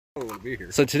don't want to be here.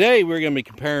 So today we're going to be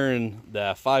comparing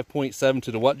the 5.7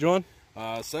 to the what, John?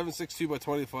 7.62 by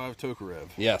 25 Tokarev.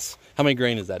 Yes. How many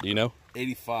grain is that? Do you know?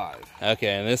 85.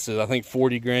 Okay, and this is, I think,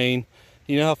 40 grain.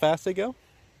 You know how fast they go?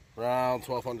 Around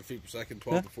 1,200 feet per second,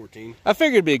 12 to 14. I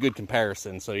figured it'd be a good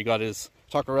comparison. So you got his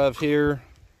Tokarev here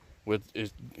with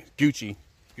his Gucci.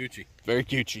 Gucci. Very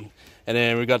Gucci. And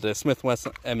then we got the Smith &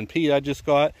 Wesson M&P I just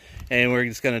got. And we're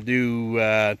just going to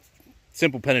do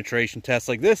simple penetration tests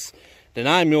like this. The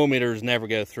 9mm never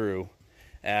go through.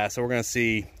 So we're going to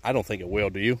see. I don't think it will,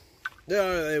 do you?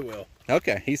 Yeah, they will.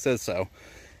 Okay, he says so.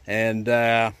 And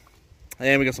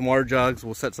we got some water jugs.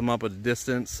 We'll set some up at a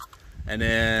distance. And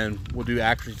then we'll do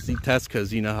accuracy tests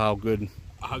because you know how good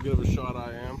of a shot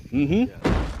I am. Mm-hmm. Yeah.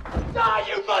 Die,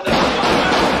 you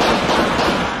motherfucker!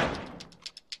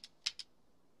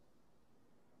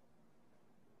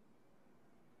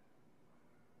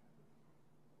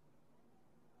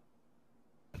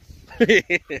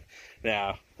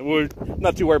 Now, we're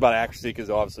not too worried about accuracy because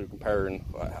obviously we're comparing.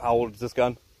 How old is this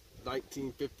gun?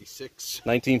 1956.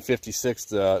 1956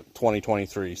 to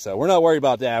 2023. So we're not worried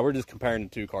about that. We're just comparing the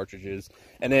two cartridges.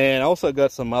 And then I also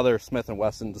got some other Smith &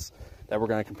 Wessons that we're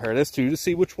going to compare this to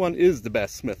see which one is the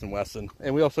best Smith & Wesson.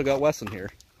 And we also got Wesson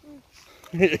here.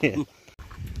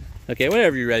 Okay,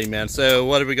 whenever you're ready, man. So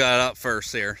what have we got up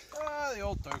first here? The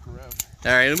old Tokarev.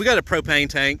 All right, and we got a propane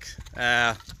tank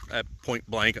at point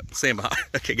blank. Stand by.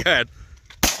 Okay, go ahead.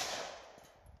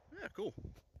 Yeah, cool.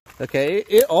 Okay,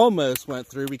 it almost went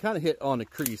through. We kind of hit on the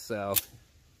crease, so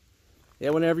yeah,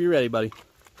 whenever you're ready, buddy.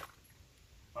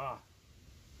 Ah.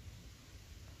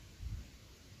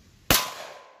 Well,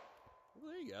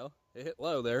 there you go. It hit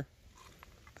low there.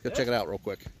 Let's go check it out real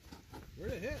quick.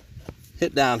 Where'd it hit?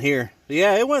 Hit down here.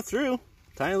 Yeah, it went through.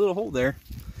 Tiny little hole there.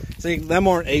 See, them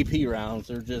aren't AP rounds.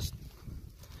 They're just.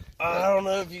 I don't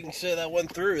know if you can say that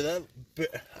went through. That, I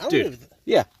don't Dude, even...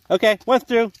 yeah, okay, went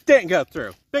through, didn't go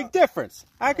through. Big difference.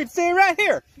 I could see it right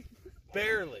here.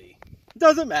 Barely.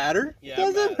 Doesn't matter. Yeah,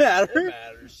 Doesn't it matter. It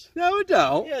matters. No, it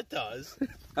don't. Yeah, it does.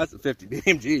 That's a 50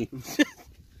 BMG. All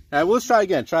right, let's try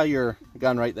again. Try your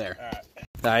gun right there. All right.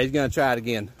 All right, he's going to try it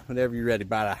again. Whenever you're ready,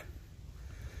 bye.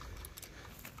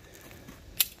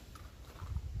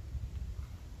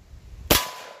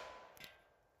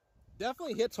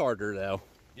 Definitely hits harder, though.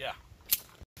 Yeah.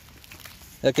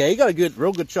 Okay, he got a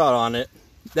real good shot on it.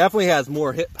 Definitely has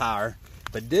more hit power,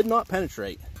 but did not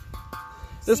penetrate.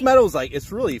 This metal is like,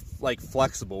 it's really like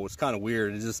flexible. It's kind of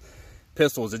weird. It just,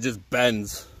 pistols, it just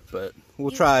bends. But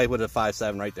we'll try with a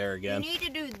 5.7 right there again. You need to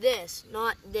do this,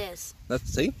 not this. Let's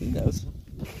see, he knows.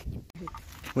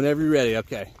 Whenever you're ready,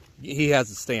 okay. He has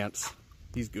a stance.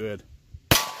 He's good.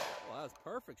 Well, that was a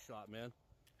perfect shot, man.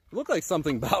 It looked like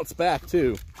something bounced back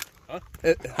too. Huh?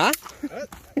 Huh?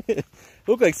 It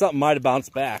looked like something might have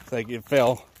bounced back, like it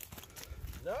fell.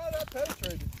 No, that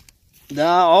penetrated. No,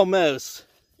 almost.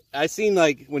 I seen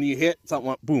like when you hit something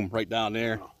went boom right down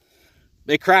there.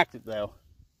 They cracked it though.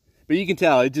 But you can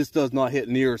tell it just does not hit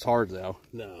near as hard though.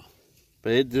 No.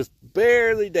 But it just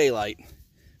barely daylight.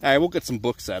 Alright, we'll get some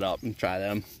books set up and try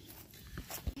them.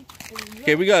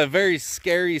 Okay, we got a very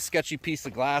scary, sketchy piece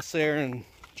of glass there, and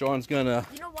John's gonna...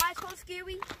 You know why it's called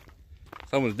scary?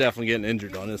 Someone's definitely getting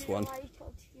injured on this one. Why it's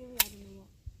called scary?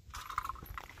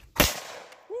 I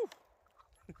don't know.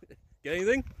 Get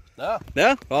anything? No.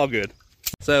 No? All good.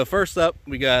 So first up,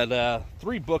 we got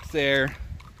 3 books there,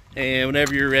 and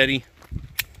whenever you're ready.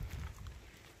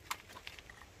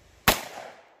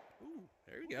 Ooh,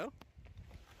 there you go.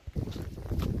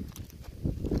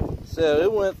 So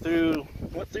it went through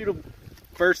the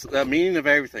first meaning of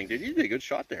everything. Dude, you did a good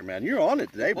shot there, man. You're on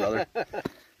it today, brother.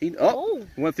 He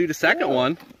went through the second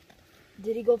one.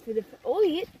 Did he go through the... Oh,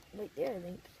 he hit right there, I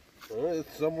think. Well,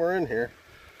 it's somewhere in here.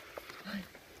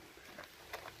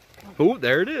 Oh,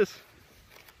 there it is.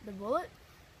 The bullet?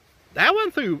 That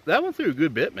went through a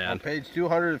good bit, man. On page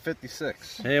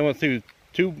 256. And it went through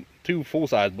two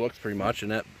full-size books pretty much,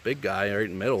 and that big guy right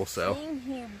in the middle, so.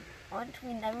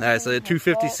 Alright, so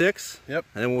 256. Yep.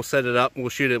 And then we'll set it up and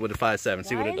we'll shoot it with a 5.7,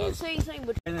 see what it does.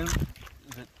 And then,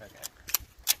 Okay.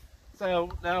 So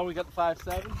now we got the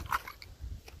 5.7.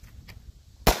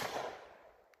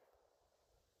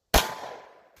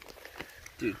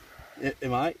 Dude,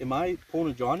 am I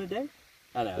pulling a John today?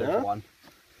 I know, there's one.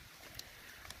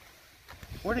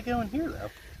 Where'd it go in here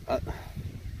though? what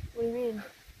do you mean?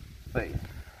 Wait.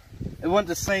 It went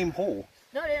the same hole.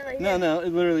 No, it didn't right here. No,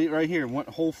 it literally right here went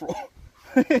hole for hole.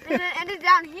 And it ended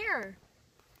down here.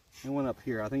 It went up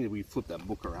here. I think we flipped that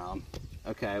book around.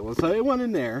 Okay, well, so it went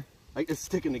in there. Like it's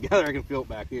sticking together. I can feel it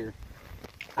back here.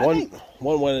 One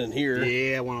went in here.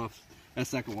 Yeah, one off. That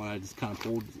second one I just kind of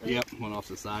pulled. Yep, went off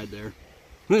the side there.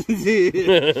 What?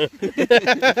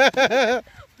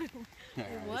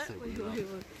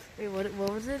 Wait,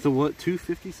 what was it? So what,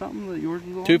 250 something that yours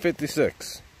was on?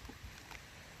 256.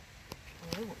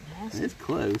 Oh, It's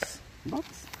close. About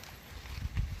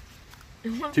It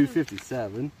went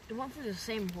 257. It went through the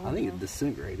same hole. I think it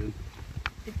disintegrated.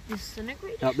 It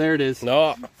disintegrated? Oh, there it is.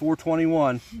 No.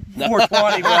 421.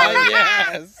 420, buddy.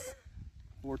 Yes.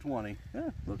 420. Yeah,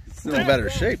 look, it's Still in better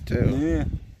shape, too. Yeah.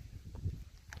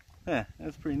 Yeah,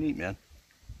 that's pretty neat, man.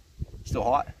 Still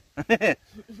hot.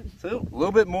 So, a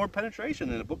little bit more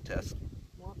penetration in a book test.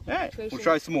 All right, we'll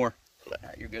try some more. All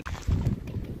right, you're good.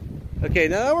 Okay,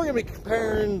 now we're going to be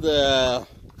comparing the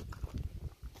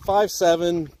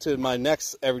 5.7 to my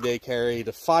next everyday carry,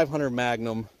 the 500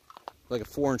 Magnum, like a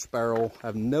 4-inch barrel. I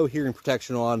have no hearing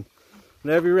protection on.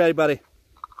 Whenever you're ready, buddy.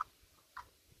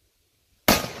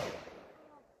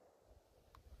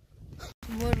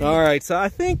 All right, so I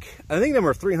think them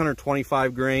are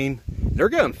 325 grain. They're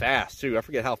going fast too. I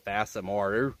forget how fast them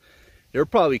are. They're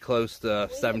probably close to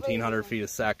 1,700 feet a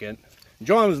second.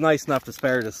 John was nice enough to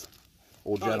spare this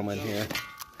old gentleman here,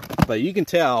 but you can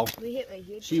tell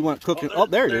she went cooking. Oh,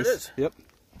 there it is. Yep.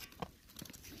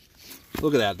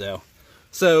 Look at that though.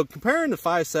 So comparing the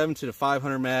 5.7 to the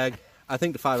 500 mag, I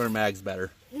think the 500 mag's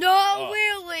better. No,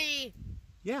 really?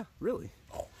 Yeah, really.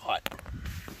 Oh, hot.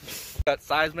 Got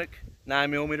seismic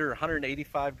 9mm,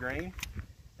 185 grain,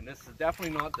 and this is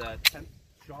definitely not the 10th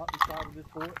shot inside of this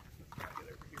bullet.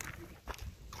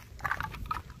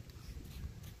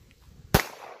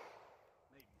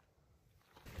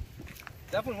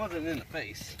 Definitely wasn't in the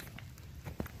face,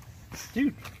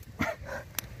 dude.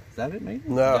 Is that it, maybe?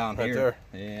 No, down right here.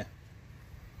 there. Yeah.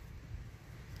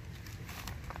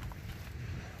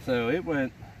 So it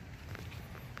went.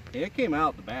 Yeah, it came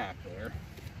out the back there.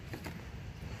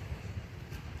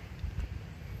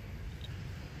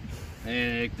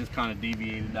 And it just kind of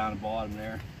deviated down the bottom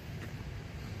there.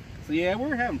 So yeah,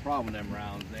 we're having a problem with them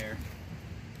rounds there.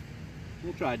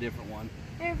 We'll try a different one.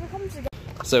 Hey, if it comes together.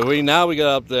 So we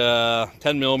got up the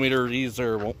 10mm. These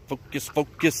are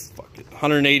focus,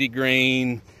 180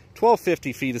 grain,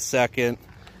 1250 feet a second.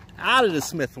 Out of the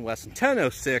Smith & Wesson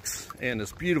 1006, and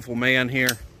this beautiful man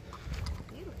here.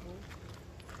 Beautiful.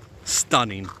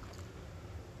 Stunning.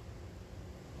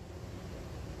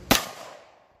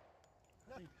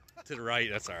 To the right,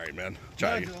 that's all right, man.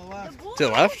 Try To the left. to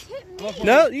the left?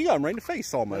 No, you got him right in the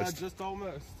face almost. Just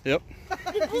almost. Yep.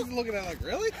 He's looking at it like,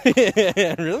 really?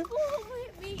 Really?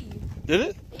 Hit me. Did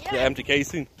it? Yeah. The empty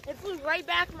casing. It flew right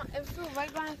back. It flew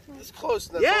right back. It's close.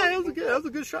 Yeah, that was a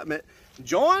good shot, man.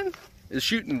 John is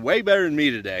shooting way better than me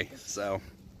today. So,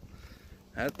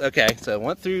 okay. So it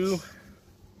went through.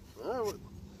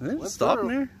 Stop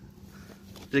there.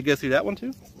 Did it go through that one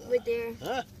too? Right there.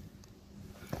 Huh?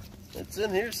 It's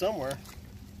in here somewhere.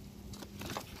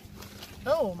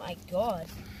 Oh my god.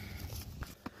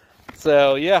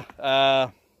 So yeah,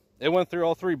 it went through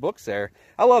all 3 books there.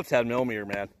 I love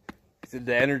 10mm, man.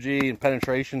 The energy and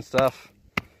penetration stuff.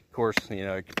 Of course, you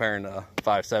know, comparing a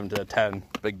 5.7 to a 10,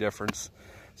 big difference.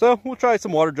 So we'll try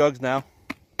some water jugs now.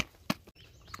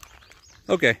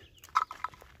 Okay.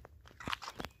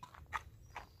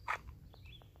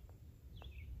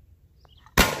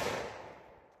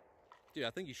 Dude, I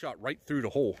think you shot right through the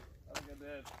hole. I think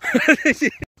I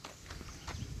did.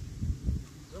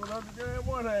 Don't have to do it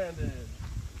one-handed.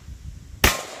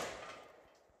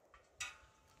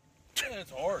 Yeah,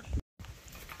 it's hard.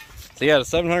 So yeah, the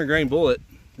 700 grain bullet,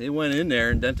 it went in there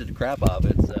and dented the crap out of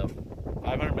it. So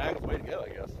 500 mag is the way to go, I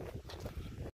guess.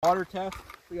 Water test.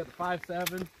 We got the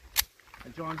 5.7,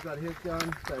 and John's got his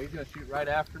gun, so he's gonna shoot right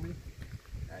after me.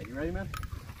 All right, you ready, man?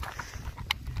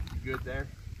 Good there.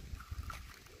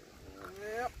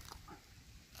 Yep.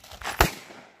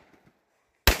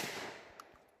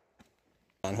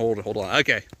 Hold on.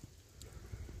 Okay.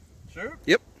 Sure.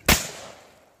 Yep.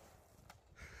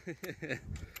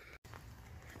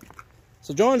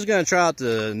 So John's gonna try out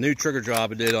the new trigger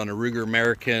job I did on the Ruger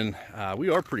American. We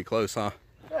are pretty close, huh?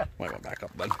 Yeah. Might want to back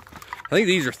up, bud. I think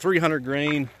these are 300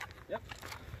 grain. Yep.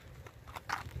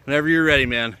 Whenever you're ready,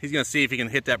 man. He's gonna see if he can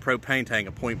hit that propane tank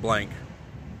at point blank.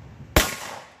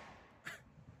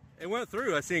 It went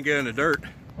through. I seen it go in the dirt.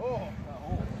 Oh.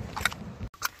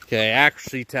 Okay,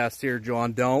 accuracy test here,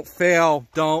 John. Don't fail.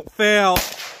 Don't fail.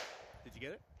 Did you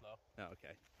get it? No. Oh,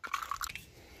 okay.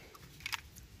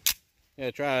 Yeah,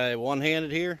 try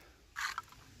one-handed here.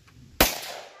 Did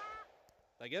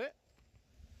I get it?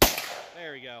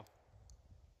 There we go.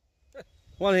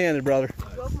 One-handed, brother.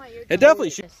 It definitely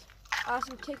should.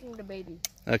 Awesome, taking the baby.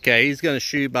 Okay, he's gonna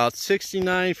shoot about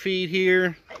 69 feet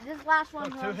here. This last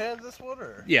one. Two hands this one,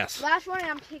 or? Yes. Last one,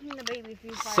 I'm taking the baby.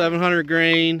 700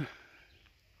 grain.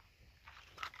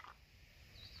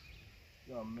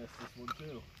 Gonna miss this one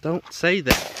too. Don't say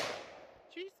that.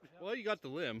 Jeez. Well, you got the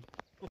limb.